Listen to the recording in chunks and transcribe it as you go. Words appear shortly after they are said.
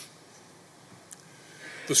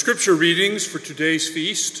The scripture readings for today's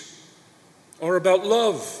feast are about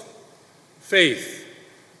love, faith,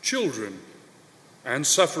 children, and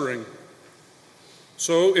suffering.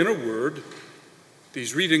 So, in a word,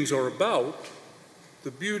 these readings are about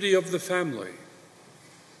the beauty of the family.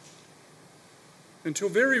 Until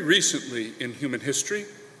very recently in human history,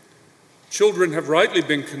 children have rightly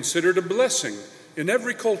been considered a blessing in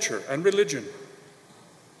every culture and religion.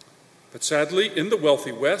 But sadly, in the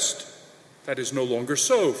wealthy West, that is no longer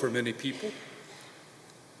so for many people.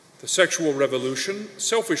 The sexual revolution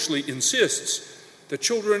selfishly insists that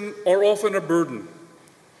children are often a burden,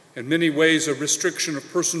 in many ways a restriction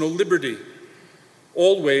of personal liberty,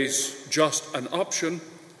 always just an option,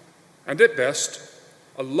 and at best,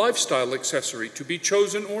 a lifestyle accessory to be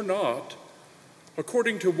chosen or not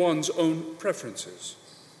according to one's own preferences.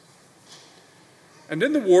 And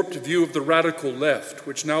in the warped view of the radical left,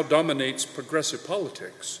 which now dominates progressive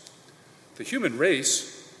politics, the human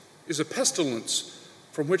race is a pestilence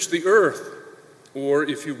from which the earth, or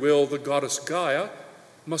if you will, the goddess Gaia,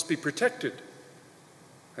 must be protected.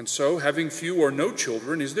 And so, having few or no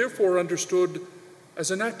children is therefore understood as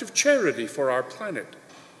an act of charity for our planet,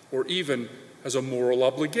 or even as a moral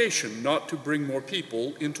obligation not to bring more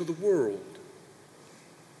people into the world.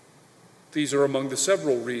 These are among the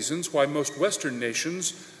several reasons why most Western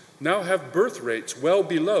nations now have birth rates well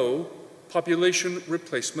below population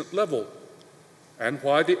replacement level, and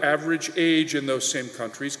why the average age in those same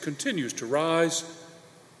countries continues to rise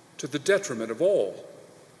to the detriment of all.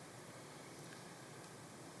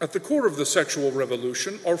 At the core of the sexual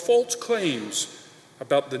revolution are false claims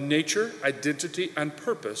about the nature, identity, and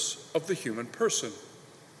purpose of the human person.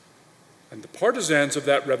 And the partisans of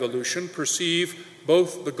that revolution perceive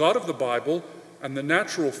both the God of the Bible and the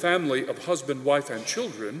natural family of husband, wife, and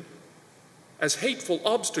children as hateful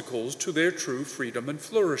obstacles to their true freedom and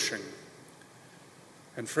flourishing.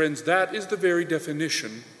 And friends, that is the very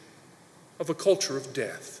definition of a culture of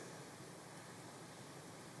death.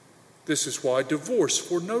 This is why divorce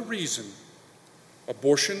for no reason,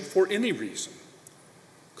 abortion for any reason,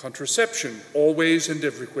 contraception always and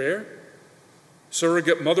everywhere,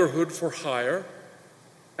 surrogate motherhood for hire,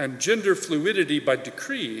 and gender fluidity by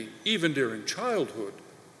decree, even during childhood,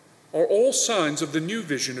 are all signs of the new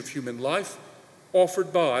vision of human life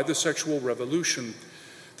offered by the sexual revolution,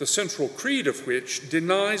 the central creed of which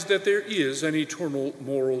denies that there is an eternal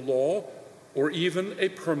moral law or even a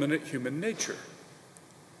permanent human nature.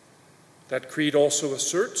 That creed also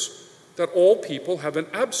asserts that all people have an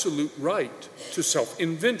absolute right to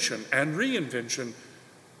self-invention and reinvention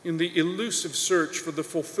in the elusive search for the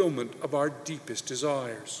fulfillment of our deepest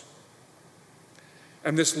desires.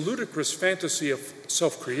 And this ludicrous fantasy of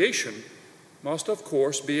self-creation must, of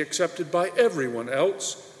course, be accepted by everyone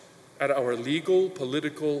else at our legal,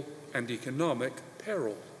 political, and economic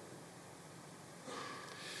peril.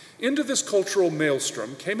 Into this cultural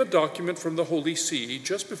maelstrom came a document from the Holy See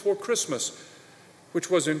just before Christmas, which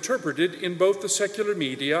was interpreted in both the secular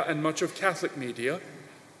media and much of Catholic media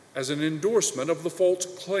as an endorsement of the false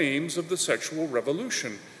claims of the sexual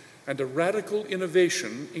revolution and a radical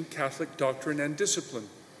innovation in Catholic doctrine and discipline.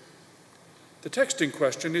 The text in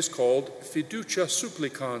question is called Fiducia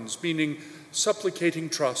Supplicans, meaning supplicating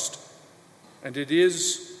trust, and it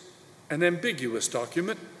is an ambiguous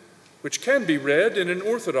document which can be read in an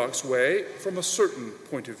orthodox way from a certain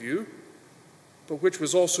point of view, but which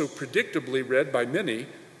was also predictably read by many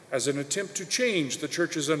as an attempt to change the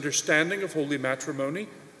Church's understanding of holy matrimony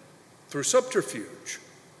through subterfuge,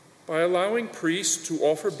 by allowing priests to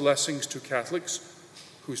offer blessings to Catholics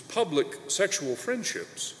whose public sexual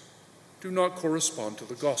friendships do not correspond to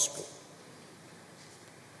the gospel.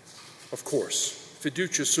 Of course,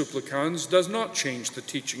 Fiducia Supplicans does not change the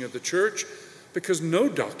teaching of the Church, because no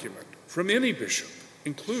document from any bishop,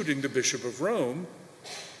 including the Bishop of Rome,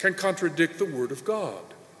 can contradict the Word of God.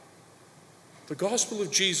 The gospel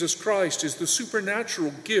of Jesus Christ is the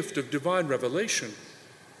supernatural gift of divine revelation,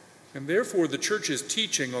 and therefore the Church's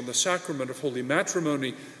teaching on the sacrament of holy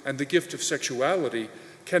matrimony and the gift of sexuality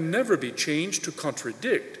can never be changed to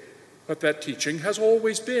contradict what that teaching has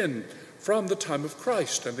always been from the time of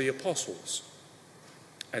Christ and the apostles.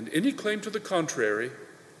 And any claim to the contrary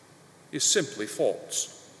is simply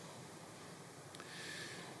false.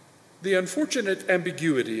 The unfortunate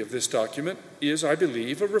ambiguity of this document is, I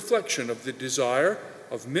believe, a reflection of the desire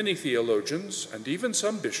of many theologians and even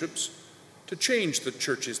some bishops to change the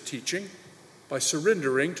Church's teaching by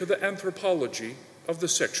surrendering to the anthropology of the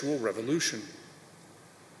sexual revolution.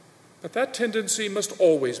 But that tendency must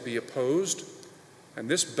always be opposed, and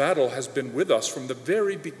this battle has been with us from the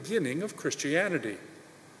very beginning of Christianity.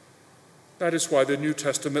 That is why the New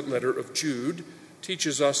Testament letter of Jude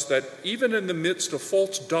teaches us that even in the midst of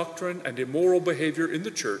false doctrine and immoral behavior in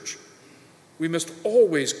the church, we must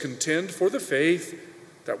always contend for the faith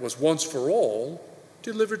that was once for all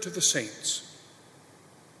delivered to the saints.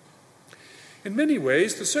 In many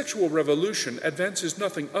ways, the sexual revolution advances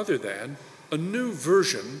nothing other than a new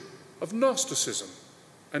version of Gnosticism,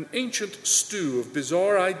 an ancient stew of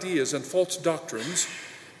bizarre ideas and false doctrines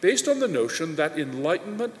based on the notion that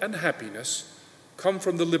enlightenment and happiness come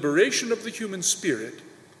from the liberation of the human spirit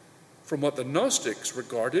from what the Gnostics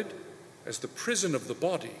regarded as the prison of the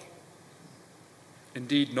body.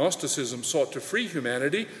 Indeed, Gnosticism sought to free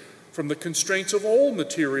humanity from the constraints of all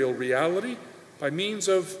material reality by means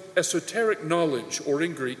of esoteric knowledge, or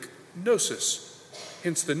in Greek, gnosis,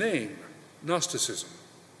 hence the name, Gnosticism.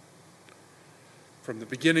 From the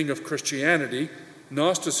beginning of Christianity,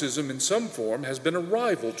 Gnosticism in some form has been a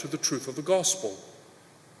rival to the truth of the gospel.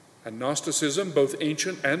 And Gnosticism, both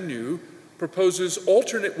ancient and new, proposes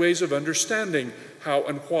alternate ways of understanding how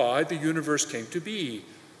and why the universe came to be,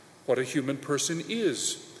 what a human person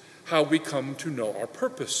is, how we come to know our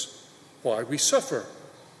purpose, why we suffer,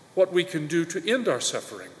 what we can do to end our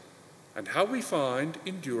suffering, and how we find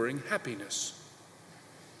enduring happiness.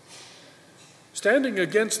 Standing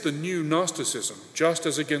against the new Gnosticism, just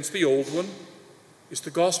as against the old one, is the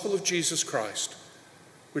gospel of Jesus Christ,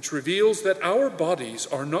 which reveals that our bodies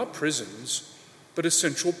are not prisons, but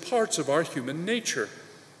essential parts of our human nature,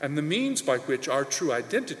 and the means by which our true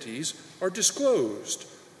identities are disclosed,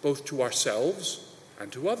 both to ourselves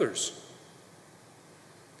and to others.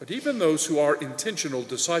 But even those who are intentional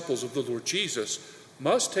disciples of the Lord Jesus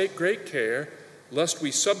must take great care lest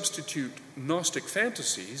we substitute Gnostic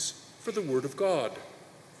fantasies for the Word of God.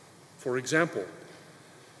 For example,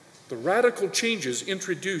 the radical changes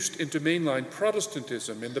introduced into mainline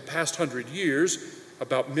Protestantism in the past 100 years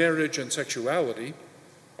about marriage and sexuality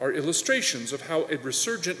are illustrations of how a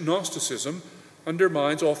resurgent Gnosticism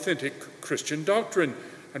undermines authentic Christian doctrine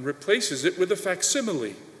and replaces it with a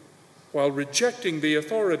facsimile, while rejecting the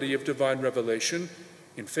authority of divine revelation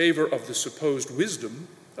in favor of the supposed wisdom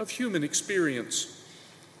of human experience.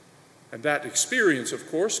 And that experience, of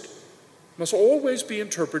course, must always be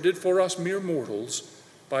interpreted for us mere mortals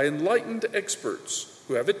by enlightened experts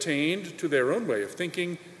who have attained, to their own way of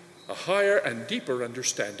thinking, a higher and deeper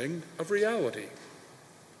understanding of reality.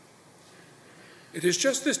 It is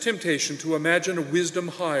just this temptation to imagine a wisdom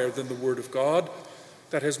higher than the Word of God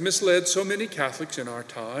that has misled so many Catholics in our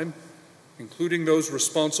time, including those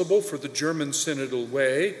responsible for the German synodal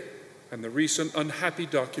way and the recent unhappy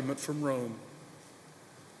document from Rome.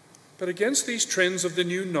 But against these trends of the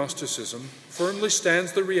new Gnosticism firmly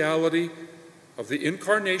stands the reality of the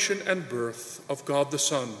incarnation and birth of God the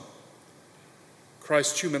Son.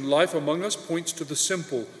 Christ's human life among us points to the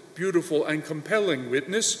simple, beautiful, and compelling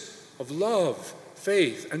witness of love,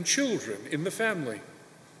 faith, and children in the family.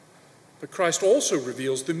 But Christ also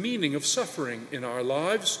reveals the meaning of suffering in our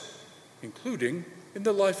lives, including in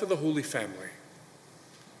the life of the Holy Family.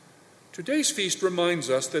 Today's feast reminds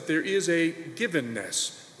us that there is a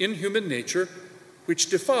givenness in human nature which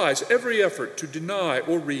defies every effort to deny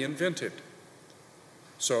or reinvent it.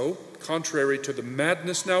 So, contrary to the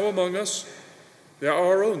madness now among us, there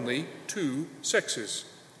are only two sexes,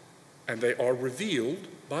 and they are revealed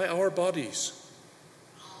by our bodies.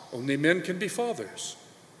 Only men can be fathers,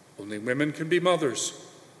 only women can be mothers,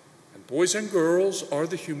 and boys and girls are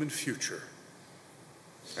the human future.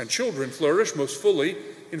 And children flourish most fully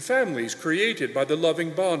in families created by the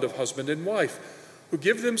loving bond of husband and wife, who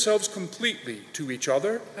give themselves completely to each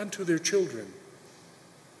other and to their children.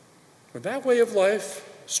 When that way of life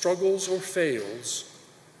struggles or fails,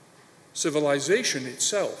 civilization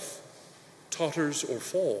itself totters or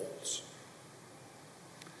falls.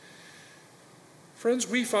 Friends,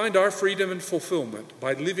 we find our freedom and fulfillment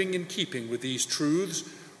by living in keeping with these truths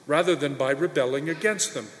rather than by rebelling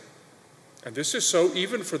against them. And this is so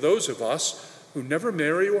even for those of us who never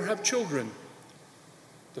marry or have children.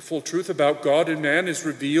 The full truth about God and man is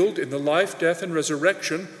revealed in the life, death, and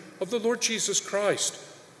resurrection of the Lord Jesus Christ,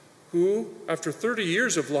 who, after 30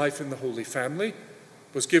 years of life in the Holy Family,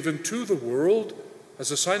 was given to the world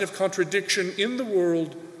as a sign of contradiction in the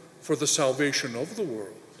world for the salvation of the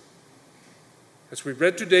world. As we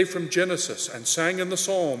read today from Genesis and sang in the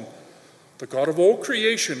psalm, the God of all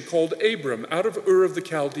creation called Abram out of Ur of the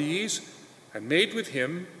Chaldees and made with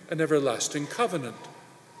him an everlasting covenant,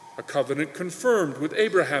 a covenant confirmed with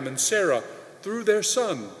Abraham and Sarah through their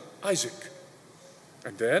son, Isaac.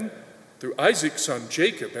 And then, through Isaac's son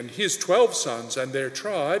Jacob and his 12 sons and their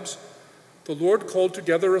tribes, the Lord called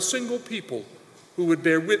together a single people who would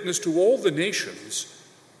bear witness to all the nations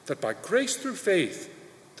that by grace through faith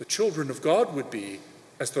The children of God would be,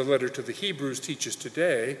 as the letter to the Hebrews teaches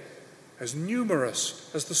today, as numerous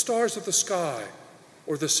as the stars of the sky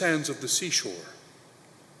or the sands of the seashore.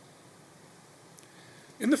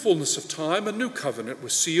 In the fullness of time, a new covenant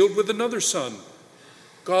was sealed with another Son,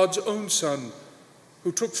 God's own Son,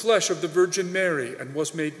 who took flesh of the Virgin Mary and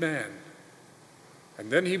was made man. And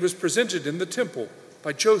then he was presented in the temple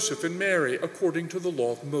by Joseph and Mary according to the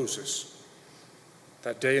law of Moses.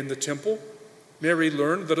 That day in the temple, Mary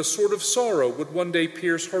learned that a sword of sorrow would one day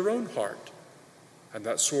pierce her own heart, and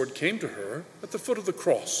that sword came to her at the foot of the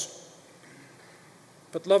cross.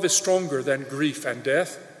 But love is stronger than grief and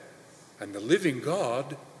death, and the living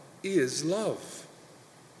God is love.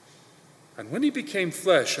 And when he became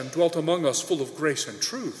flesh and dwelt among us full of grace and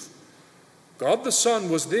truth, God the Son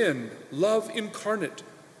was then love incarnate,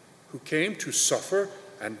 who came to suffer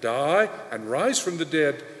and die and rise from the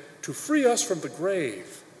dead to free us from the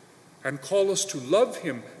grave and call us to love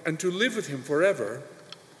him and to live with him forever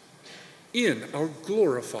in our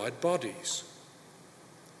glorified bodies.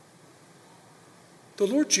 The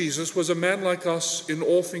Lord Jesus was a man like us in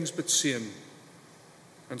all things but sin,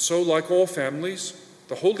 and so, like all families,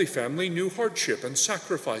 the Holy Family knew hardship and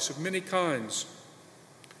sacrifice of many kinds.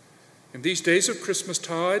 In these days of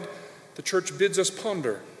Christmastide, the Church bids us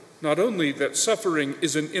ponder not only that suffering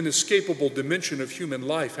is an inescapable dimension of human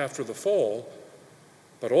life after the fall,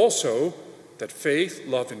 but also that faith,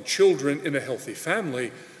 love, and children in a healthy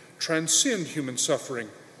family transcend human suffering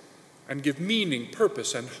and give meaning,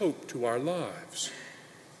 purpose, and hope to our lives.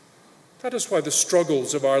 That is why the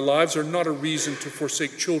struggles of our lives are not a reason to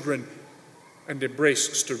forsake children and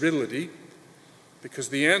embrace sterility, because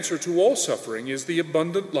the answer to all suffering is the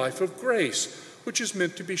abundant life of grace, which is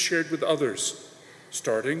meant to be shared with others,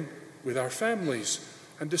 starting with our families,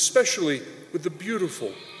 and especially with the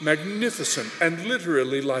beautiful, magnificent, and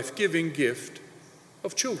literally life-giving gift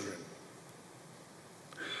of children.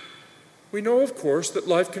 We know, of course, that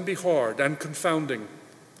life can be hard and confounding,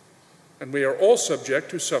 and we are all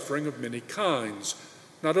subject to suffering of many kinds,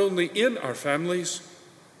 not only in our families,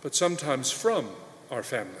 but sometimes from our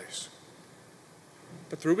families.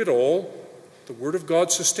 But through it all, the Word of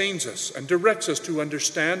God sustains us and directs us to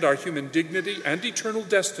understand our human dignity and eternal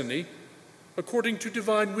destiny according to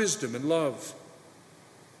divine wisdom and love.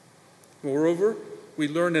 Moreover, we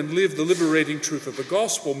learn and live the liberating truth of the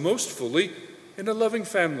gospel most fully in a loving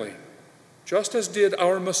family, just as did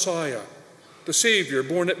our Messiah, the Savior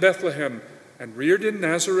born at Bethlehem and reared in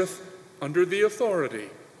Nazareth under the authority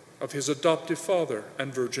of his adoptive father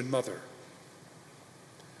and Virgin Mother.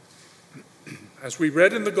 As we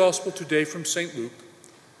read in the Gospel today from St. Luke,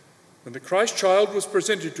 when the Christ child was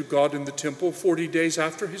presented to God in the temple 40 days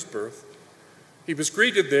after his birth, he was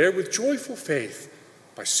greeted there with joyful faith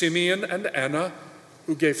by Simeon and Anna,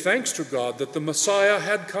 who gave thanks to God that the Messiah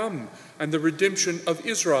had come and the redemption of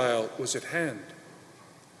Israel was at hand.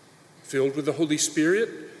 Filled with the Holy Spirit,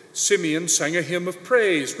 Simeon sang a hymn of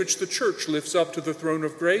praise, which the Church lifts up to the throne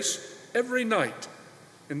of grace every night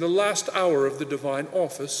in the last hour of the divine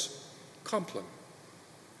office, Compline.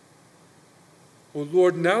 O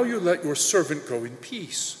Lord, now you let your servant go in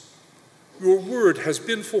peace. Your word has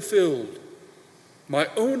been fulfilled. My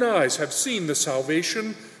own eyes have seen the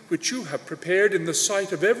salvation which you have prepared in the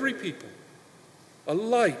sight of every people, a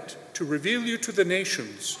light to reveal you to the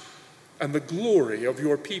nations and the glory of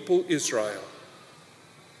your people Israel.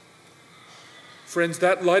 Friends,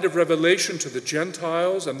 that light of revelation to the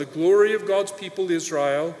Gentiles and the glory of God's people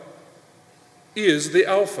Israel is the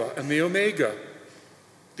Alpha and the Omega,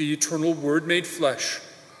 the eternal Word made flesh,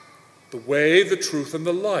 the way, the truth, and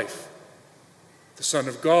the life, the Son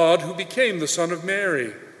of God who became the Son of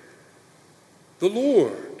Mary, the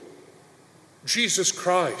Lord, Jesus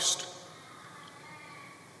Christ.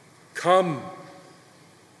 Come,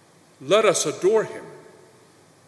 let us adore him.